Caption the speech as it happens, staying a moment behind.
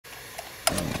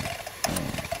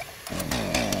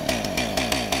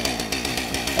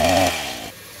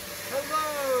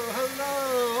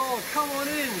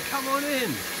on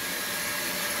in.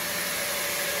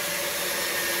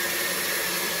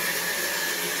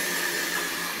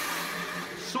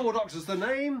 SawDoctor's the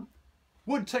name.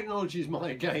 Wood technology is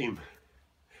my game.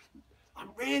 I'm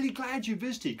really glad you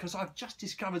visited because I've just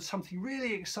discovered something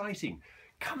really exciting.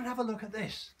 Come and have a look at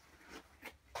this.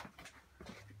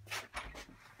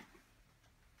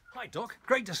 Hi Doc,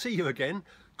 great to see you again.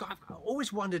 I've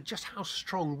always wondered just how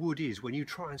strong wood is when you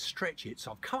try and stretch it,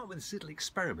 so I've come up with this little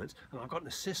experiment and I've got an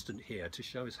assistant here to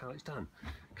show us how it's done.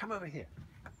 Come over here.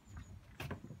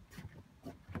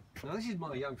 Now this is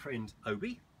my young friend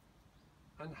Obi.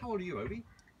 And how old are you, Obi?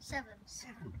 7.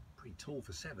 7. Pretty tall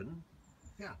for 7.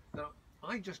 Yeah. Now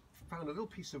I just found a little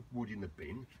piece of wood in the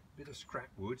bin, a bit of scrap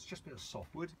wood, just a bit of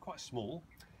softwood, quite small.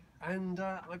 And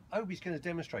Obi's going to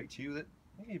demonstrate to you that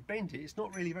when you bend it, it's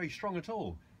not really very strong at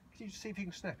all. Can you see if you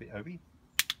can snap it, Obi?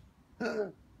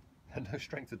 No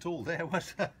strength at all there,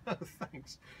 was there?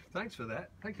 Thanks for that.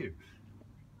 Thank you.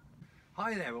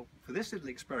 Hi there. Well, for this little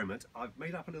experiment, I've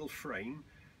made up a little frame,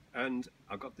 and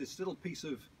I've got this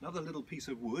another little piece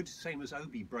of wood, same as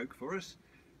Obi broke for us,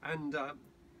 and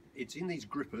it's in these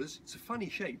grippers. It's a funny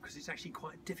shape because it's actually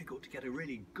quite difficult to get a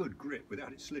really good grip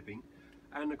without it slipping,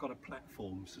 and I've got a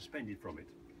platform suspended from it.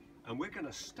 And we're going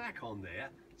to stack on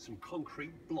there some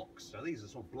concrete blocks. So these are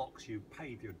some blocks you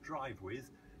pave your drive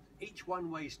with. Each one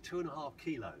weighs 2.5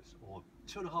 kilos, or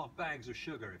 2.5 bags of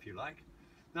sugar if you like.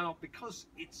 Now because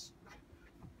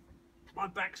my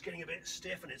back's getting a bit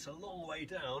stiff and it's a long way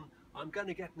down, I'm going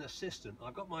to get an assistant.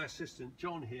 I've got my assistant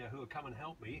John here who will come and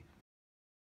help me.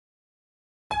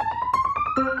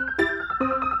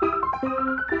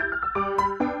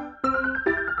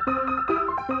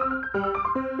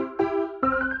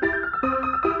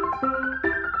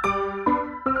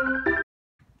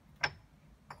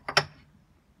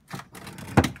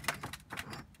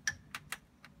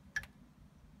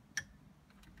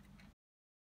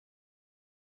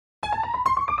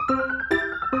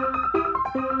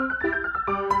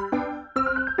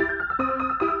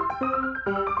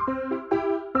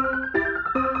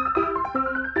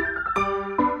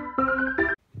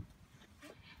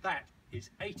 That is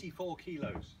 84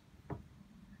 kilos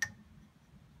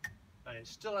and it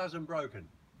still hasn't broken.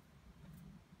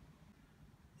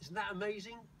 Isn't that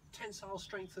amazing? Tensile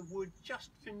strength of wood,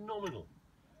 just phenomenal.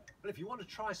 But if you want to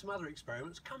try some other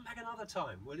experiments, come back another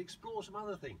time. We'll explore some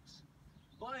other things.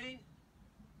 Bye.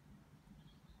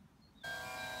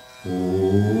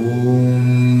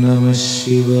 Om Namah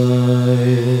Shivaya.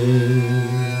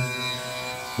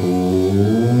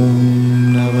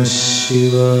 Om Namah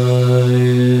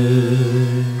Shivaya.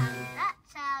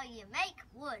 That's how you make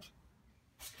wood.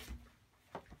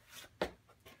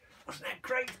 Wasn't that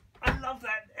great? I love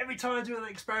that. Every time I do an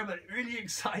experiment, it really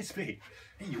excites me.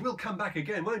 Hey, you will come back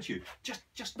again, won't you?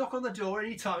 Just knock on the door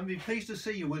anytime. Be pleased to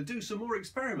see you. We'll do some more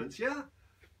experiments, yeah?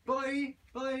 Bye.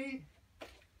 Bye.